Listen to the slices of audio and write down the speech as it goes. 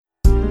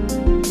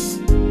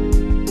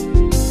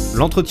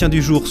L'entretien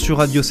du jour sur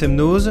Radio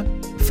Semnoz,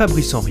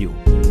 Fabrice Henriot.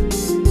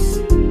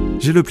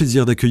 J'ai le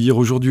plaisir d'accueillir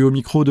aujourd'hui au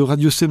micro de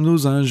Radio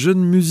Semnoz un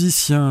jeune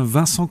musicien,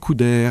 Vincent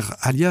Couder,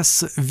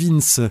 alias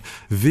Vince,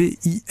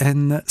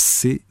 V-I-N-C-2.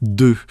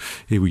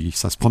 Et oui,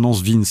 ça se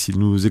prononce Vince, il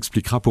nous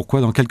expliquera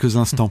pourquoi dans quelques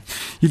instants.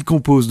 Il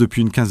compose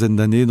depuis une quinzaine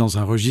d'années dans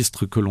un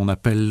registre que l'on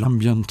appelle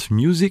l'ambient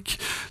music.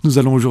 Nous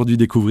allons aujourd'hui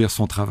découvrir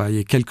son travail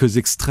et quelques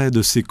extraits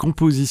de ses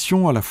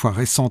compositions, à la fois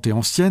récentes et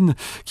anciennes,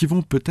 qui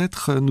vont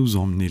peut-être nous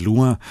emmener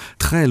loin,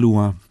 très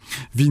loin.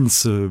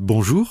 Vince,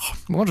 bonjour.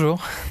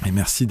 Bonjour. Et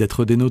merci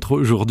d'être des nôtres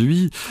aujourd'hui.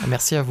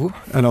 Merci à vous.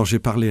 Alors, j'ai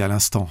parlé à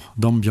l'instant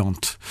d'ambient.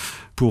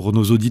 Pour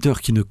nos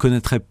auditeurs qui ne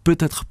connaîtraient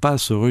peut-être pas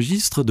ce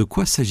registre, de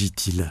quoi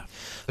s'agit-il ?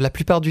 La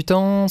plupart du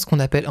temps, ce qu'on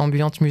appelle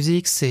ambient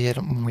music, il y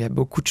a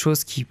beaucoup de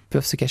choses qui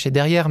peuvent se cacher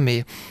derrière,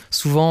 mais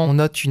souvent on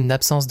note une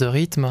absence de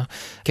rythme,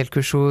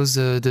 quelque chose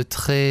de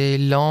très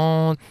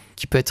lent,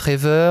 qui peut être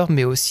rêveur,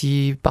 mais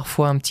aussi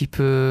parfois un petit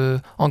peu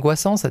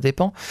angoissant, ça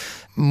dépend.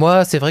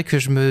 Moi, c'est vrai que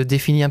je me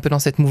définis un peu dans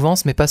cette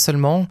mouvance, mais pas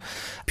seulement,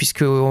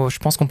 puisque je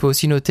pense qu'on peut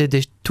aussi noter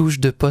des touches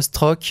de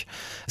post-rock.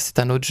 C'est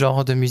un autre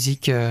genre de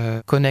musique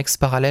connexe,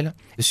 parallèle.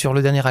 Sur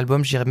le dernier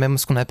album, je dirais même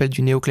ce qu'on appelle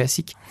du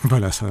néoclassique.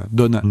 Voilà, ça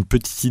donne une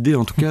petite idée,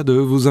 en tout cas, de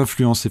vos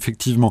influences,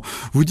 effectivement.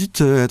 Vous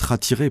dites être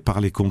attiré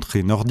par les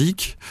contrées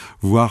nordiques,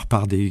 voire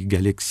par des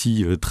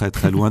galaxies très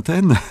très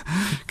lointaines.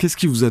 Qu'est-ce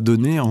qui vous a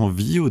donné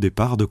envie, au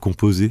départ, de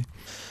composer ?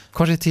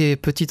 Quand j'étais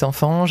petit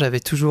enfant, j'avais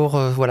toujours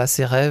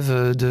ces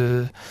rêves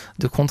de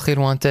contrées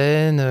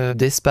lointaines,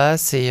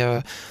 d'espace, et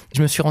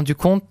je me suis rendu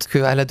compte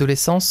qu'à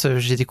l'adolescence,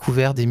 j'ai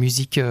découvert des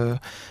musiques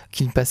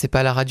qui ne passaient pas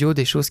à la radio,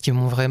 des choses qui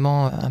m'ont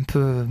vraiment un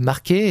peu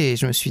marqué, et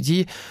je me suis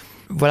dit,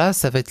 voilà,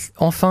 ça va être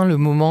enfin le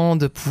moment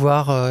de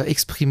pouvoir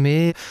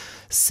exprimer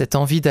cette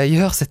envie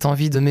d'ailleurs, cette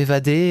envie de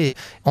m'évader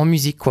en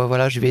musique, quoi.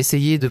 Voilà, je vais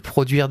essayer de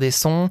produire des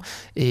sons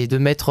et de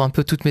mettre un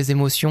peu toutes mes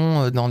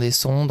émotions dans des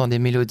sons, dans des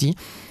mélodies.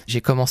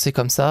 J'ai commencé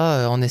comme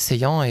ça en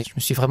essayant, et je me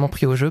suis vraiment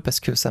pris au jeu parce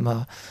que ça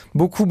m'a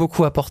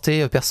beaucoup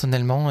apporté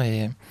personnellement,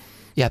 et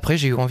après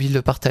j'ai eu envie de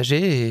le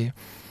partager, et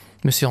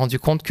je me suis rendu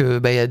compte que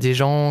y a des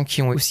gens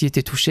qui ont aussi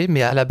été touchés,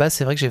 mais à la base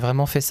c'est vrai que j'ai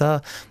vraiment fait ça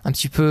un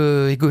petit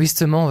peu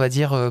égoïstement, on va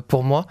dire,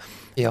 pour moi.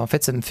 Et en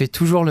fait, ça me fait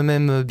toujours le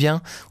même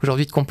bien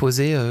aujourd'hui de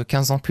composer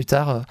 15 ans plus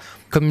tard,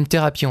 comme une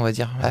thérapie, on va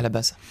dire, à la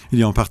base. Il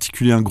y a en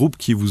particulier un groupe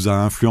qui vous a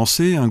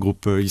influencé, un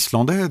groupe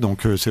islandais,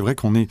 donc c'est vrai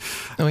qu'on est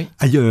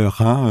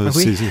ailleurs.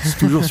 Oui. C'est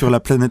toujours sur la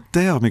planète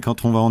Terre, mais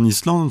quand on va en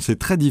Islande, c'est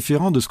très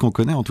différent de ce qu'on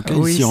connaît, en tout cas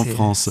ici en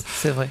France.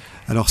 C'est vrai.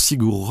 Alors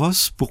Sigur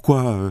Rós,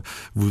 pourquoi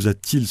vous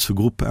a-t-il ce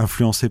groupe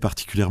influencé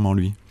particulièrement,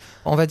 lui ?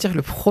 On va dire que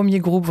le premier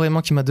groupe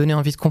vraiment qui m'a donné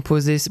envie de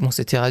composer,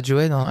 c'était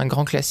Radiohead, un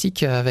grand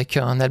classique avec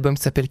un album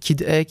qui s'appelle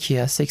Kid A qui est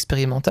assez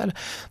expérimental.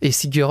 Et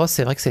Sigur Rós,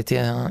 c'est vrai que ça a été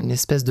une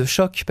espèce de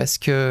choc parce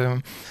que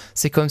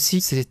c'est comme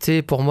si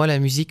c'était pour moi la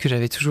musique que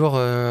j'avais toujours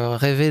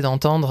rêvé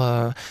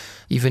d'entendre.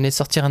 Il venait de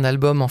sortir un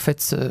album, en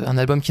fait, un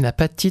album qui n'a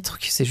pas de titre,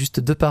 qui c'est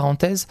juste 2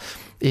 parenthèses.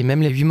 Et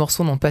même les 8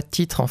 morceaux n'ont pas de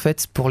titre, en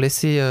fait, pour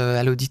laisser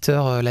à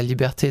l'auditeur la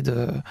liberté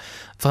de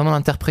vraiment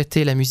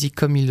interpréter la musique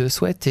comme il le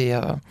souhaite. Et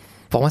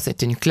pour moi, ça a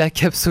été une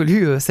claque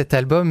absolue, cet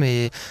album,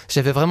 et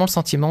j'avais vraiment le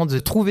sentiment de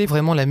trouver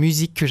vraiment la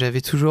musique que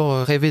j'avais toujours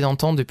rêvé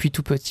d'entendre depuis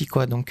tout petit,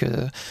 quoi. Donc,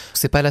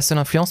 c'est pas la seule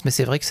influence, mais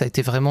c'est vrai que ça a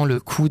été vraiment le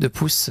coup de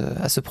pouce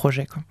à ce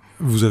projet, quoi.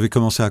 Vous avez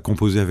commencé à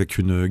composer avec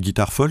une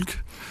guitare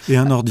folk et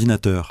un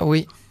ordinateur.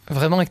 Oui.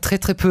 Vraiment avec très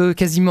peu,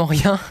 quasiment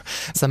rien.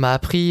 Ça m'a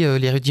appris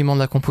les rudiments de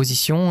la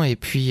composition, et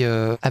puis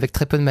avec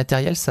très peu de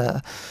matériel,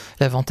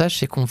 l'avantage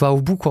c'est qu'on va au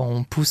bout, quoi.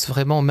 On pousse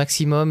vraiment au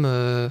maximum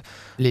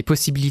les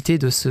possibilités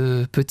de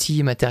ce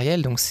petit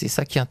matériel, donc c'est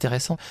ça qui est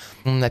intéressant.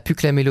 On n'a plus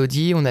que la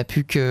mélodie, on n'a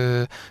plus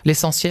que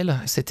l'essentiel.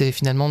 C'était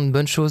finalement une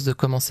bonne chose de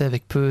commencer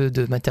avec peu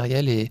de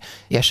matériel, et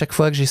à chaque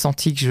fois que j'ai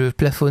senti que je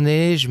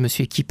plafonnais, je me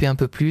suis équipé un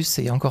peu plus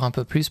et encore un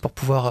peu plus pour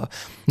pouvoir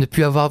ne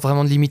plus avoir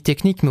vraiment de limites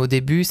techniques, mais au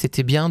début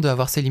c'était bien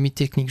d'avoir ces limites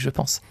techniques, je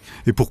pense.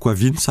 Et pourquoi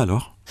Vince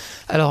alors ?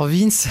 Alors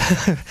Vince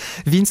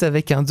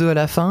avec un 2 à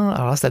la fin,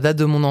 alors ça date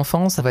de mon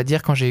enfance, ça va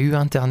dire quand j'ai eu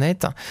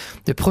Internet.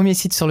 Le premier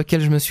site sur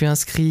lequel je me suis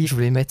inscrit, je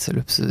voulais mettre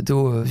le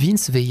pseudo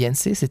Vince,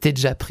 V-I-N-C, c'était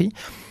déjà pris.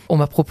 On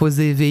m'a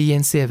proposé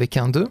V-I-N-C avec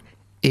un 2.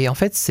 Et en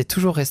fait, c'est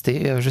toujours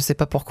resté, je sais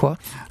pas pourquoi.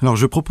 Alors,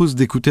 je propose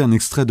d'écouter un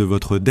extrait de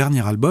votre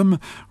dernier album,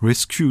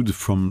 Rescued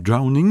from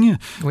Drowning,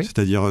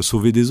 c'est-à-dire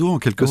sauvé des eaux en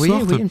quelque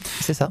sorte. Oui,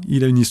 c'est ça.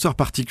 Il a une histoire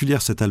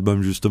particulière, cet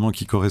album, justement,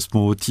 qui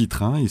correspond au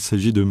titre. Il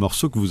s'agit de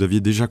morceaux que vous aviez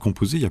déjà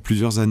composés il y a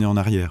plusieurs années en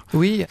arrière.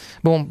 Oui,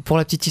 bon, pour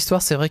la petite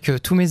histoire, c'est vrai que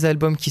tous mes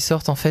albums qui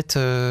sortent, en fait,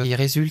 ils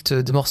résultent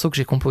de morceaux que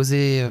j'ai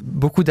composés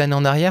beaucoup d'années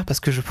en arrière, parce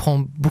que je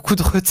prends beaucoup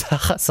de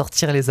retard à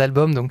sortir les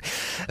albums. Donc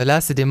là,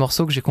 c'est des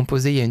morceaux que j'ai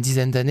composés il y a une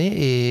dizaine d'années,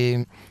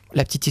 et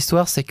la petite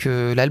histoire, c'est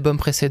que l'album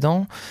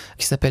précédent,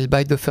 qui s'appelle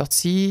By the Third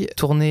Sea,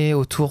 tournait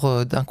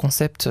autour d'un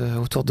concept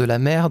autour de la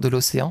mer, de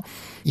l'océan.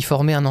 Il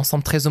formait un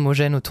ensemble très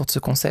homogène autour de ce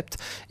concept.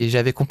 Et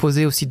j'avais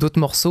composé aussi d'autres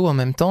morceaux en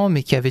même temps,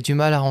 mais qui avaient du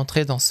mal à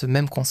rentrer dans ce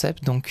même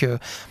concept. Donc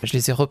je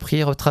les ai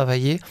repris,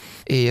 retravaillés.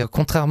 Et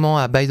contrairement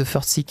à By the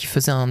Third Sea, qui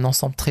faisait un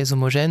ensemble très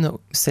homogène,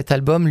 cet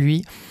album,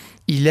 lui,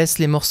 ils laissent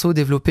les morceaux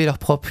développer leur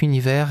propre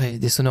univers et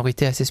des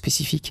sonorités assez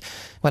spécifiques.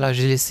 Voilà,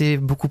 j'ai laissé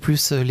beaucoup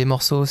plus les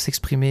morceaux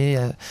s'exprimer,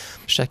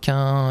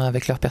 chacun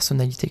avec leur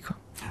personnalité, quoi.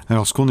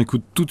 Alors ce qu'on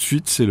écoute tout de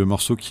suite, c'est le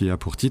morceau qui a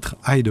pour titre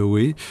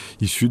Hideaway,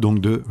 issu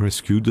donc de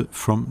Rescued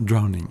from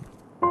Drowning.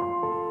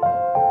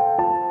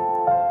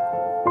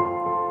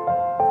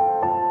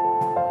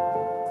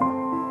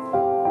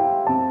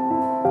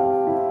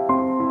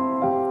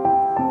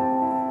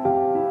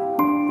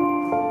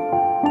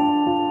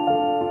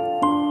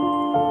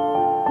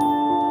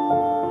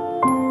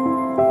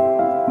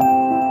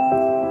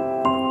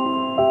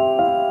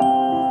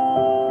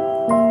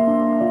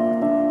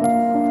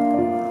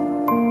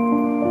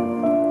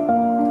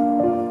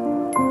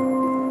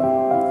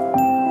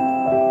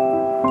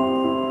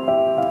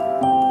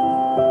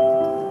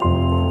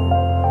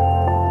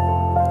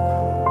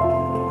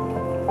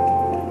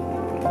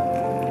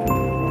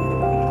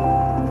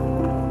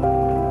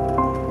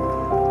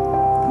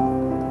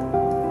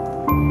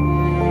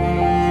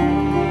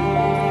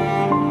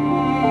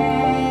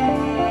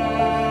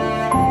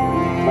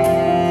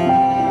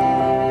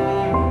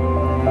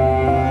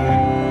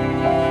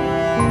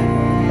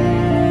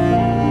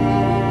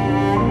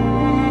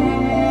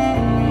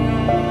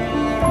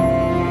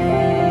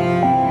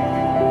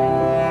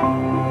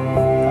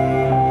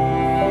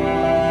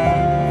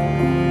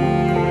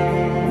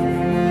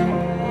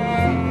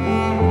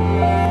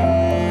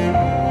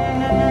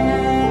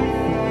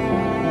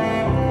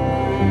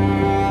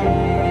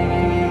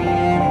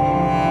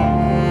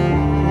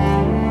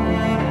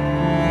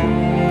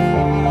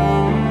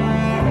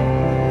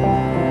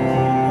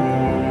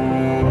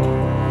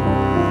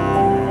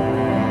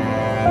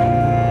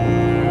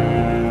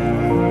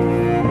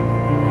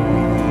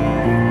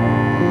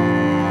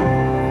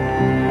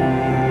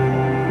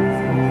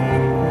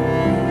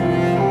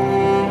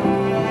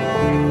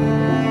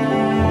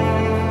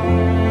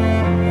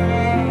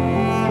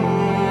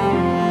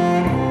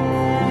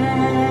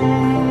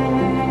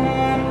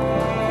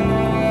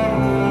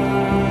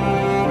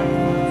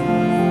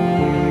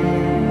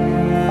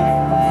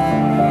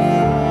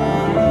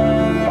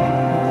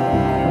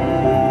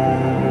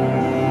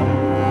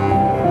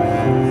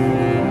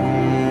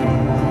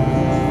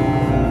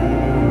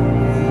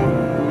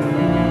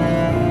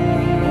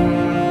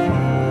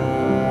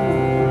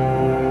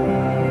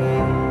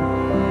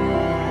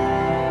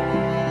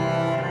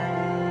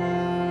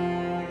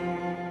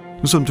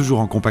 Nous sommes toujours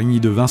en compagnie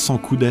de Vincent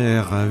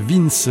Couder,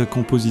 Vince,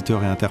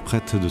 compositeur et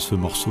interprète de ce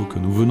morceau que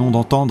nous venons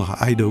d'entendre,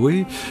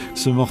 Hideaway.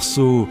 Ce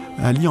morceau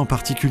allie en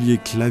particulier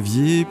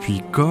clavier,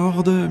 puis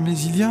cordes, mais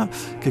il y a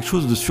quelque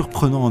chose de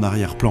surprenant en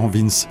arrière-plan,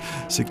 Vince.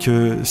 C'est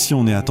que si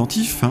on est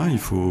attentif, il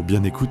faut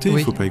bien écouter, il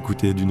ne faut pas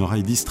écouter d'une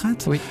oreille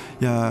distraite. Oui.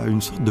 Il y a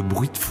une sorte de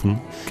bruit de fond.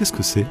 Qu'est-ce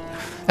que c'est ?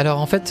 Alors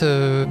en fait,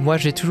 moi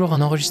j'ai toujours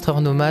un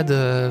enregistreur nomade.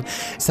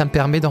 Ça me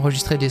permet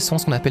d'enregistrer des sons,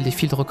 ce qu'on appelle des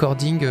field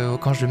recording.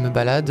 Quand je me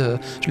balade,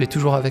 je l'ai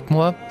toujours avec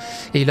moi.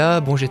 Et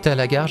là, j'étais à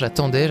la gare,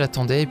 j'attendais.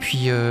 Et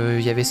puis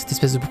il y avait cette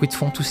espèce de bruit de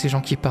fond, tous ces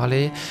gens qui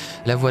parlaient,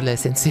 la voix de la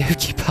SNCF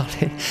qui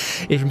parlait.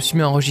 Et je me suis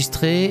mis à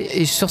enregistrer.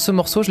 Et sur ce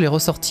morceau, je l'ai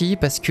ressorti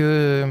parce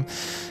que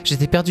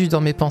j'étais perdu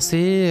dans mes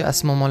pensées. À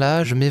ce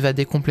moment-là, je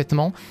m'évadais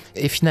complètement.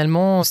 Et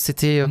finalement,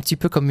 c'était un petit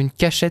peu comme une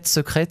cachette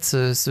secrète,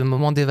 ce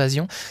moment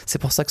d'évasion. C'est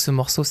pour ça que ce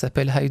morceau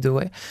s'appelle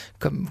Hideaway,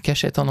 comme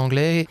cachette en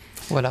anglais.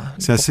 Voilà.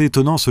 C'est assez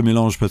étonnant ce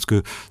mélange parce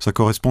que ça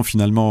correspond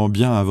finalement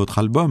bien à votre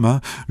album.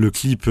 Le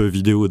clip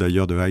vidéo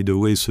d'ailleurs de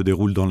Hideaway se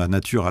déroule dans la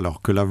nature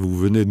alors que là vous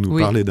venez de nous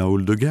parler d'un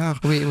hall de gare.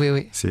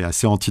 Oui. C'est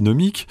assez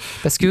antinomique.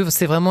 Parce que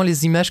c'est vraiment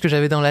les images que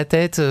j'avais dans la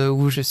tête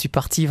où je suis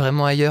parti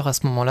vraiment ailleurs à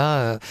ce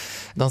moment-là,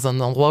 dans un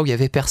endroit où il n'y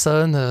avait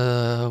personne,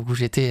 où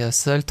j'étais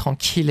seul,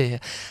 tranquille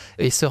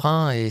et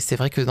serein. Et c'est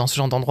vrai que dans ce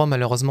genre d'endroit,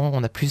 malheureusement,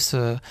 on a plus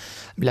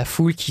la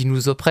foule qui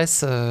nous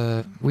oppresse.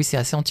 Oui, c'est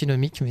assez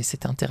antinomique, mais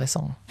c'était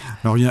intéressant.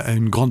 Alors il y a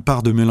une grande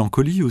part de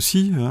mélancolie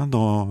aussi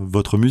dans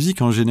votre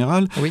musique en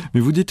général. Oui. Mais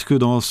vous dites que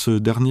dans ce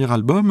dernier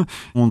album,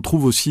 on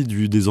trouve aussi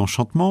du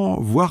désenchantement,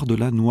 voire de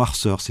la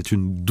noirceur. C'est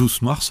une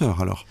douce noirceur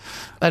alors.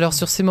 Alors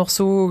sur ces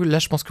morceaux, là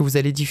je pense que vous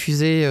allez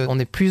diffuser, on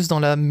est plus dans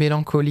la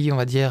mélancolie, on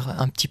va dire,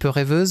 un petit peu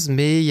rêveuse,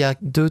 mais il y a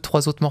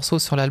 2-3 autres morceaux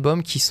sur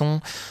l'album qui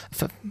sont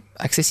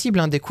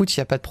accessibles d'écoute, il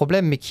n'y a pas de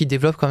problème, mais qui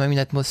développent quand même une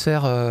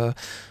atmosphère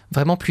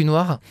vraiment plus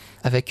noire,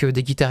 avec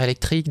des guitares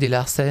électriques, des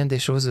Larsen, des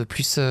choses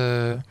plus...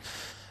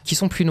 qui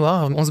sont plus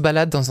noires. On se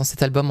balade dans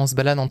cet album, on se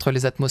balade entre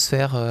les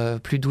atmosphères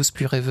plus douces,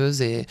 plus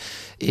rêveuses et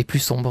plus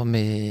sombres.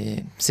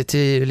 Mais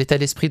c'était l'état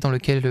d'esprit dans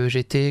lequel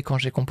j'étais quand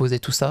j'ai composé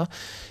tout ça.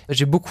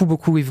 J'ai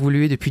beaucoup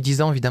évolué depuis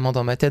 10 ans, évidemment,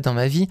 dans ma tête, dans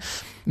ma vie.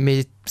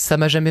 Mais ça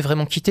m'a jamais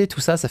vraiment quitté,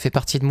 tout ça, ça fait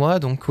partie de moi.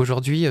 Donc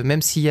aujourd'hui,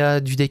 même s'il y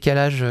a du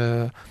décalage...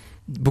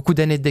 beaucoup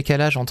d'années de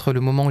décalage entre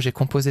le moment où j'ai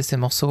composé ces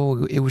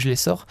morceaux et où je les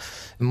sors.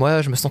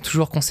 Moi, je me sens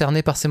toujours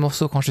concerné par ces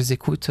morceaux quand je les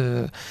écoute.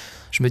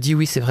 Je me dis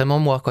oui, c'est vraiment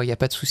moi, quoi. Il n'y a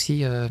pas de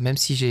souci, même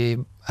si j'ai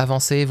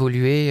avancé,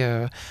 évolué.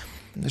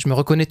 je me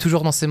reconnais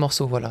toujours dans ces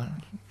morceaux, voilà.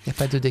 Il n'y a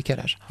pas de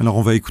décalage. Alors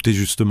on va écouter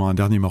justement un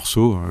dernier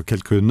morceau,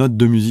 quelques notes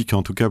de musique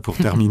en tout cas pour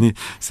terminer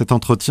cet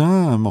entretien,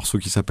 un morceau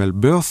qui s'appelle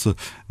Birth,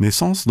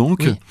 naissance donc.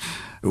 Oui.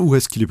 Où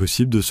est-ce qu'il est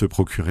possible de se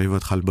procurer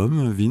votre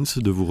album, Vince,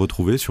 de vous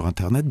retrouver sur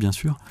Internet bien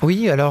sûr?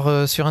 Oui,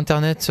 alors sur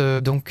Internet,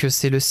 donc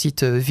c'est le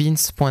site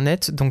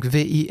vince.net, donc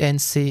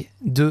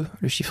VINC2,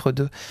 le chiffre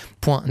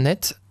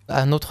 2.net.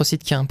 Un autre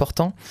site qui est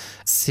important,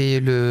 c'est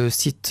le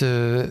site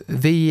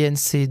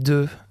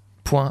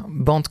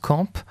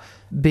vinc2.bandcamp,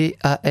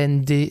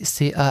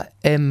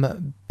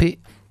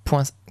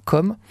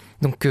 bandcamp.com.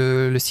 Donc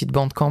le site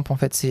Bandcamp, en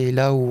fait, c'est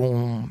là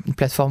où une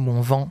plateforme où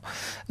on vend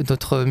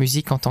notre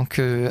musique en tant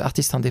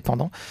qu'artiste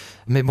indépendant.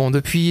 Mais bon,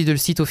 depuis le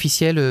site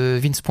officiel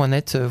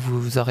vince.net,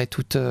 vous aurez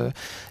toutes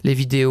les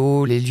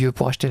vidéos, les lieux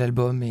pour acheter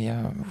l'album et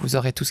vous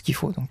aurez tout ce qu'il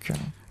faut. Donc,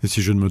 Et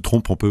si je ne me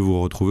trompe, on peut vous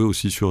retrouver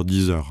aussi sur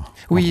Deezer.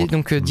 Oui,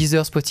 donc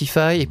Deezer,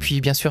 Spotify et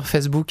puis bien sûr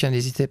Facebook.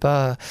 N'hésitez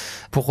pas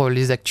pour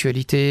les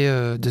actualités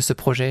de ce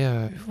projet.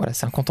 Voilà,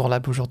 c'est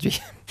incontournable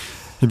aujourd'hui.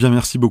 Eh bien,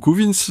 merci beaucoup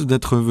Vince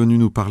d'être venu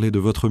nous parler de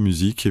votre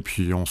musique et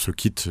puis on se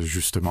quitte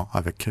justement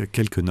avec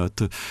quelques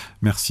notes.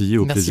 Merci,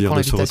 au plaisir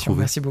de se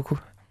retrouver. Merci beaucoup.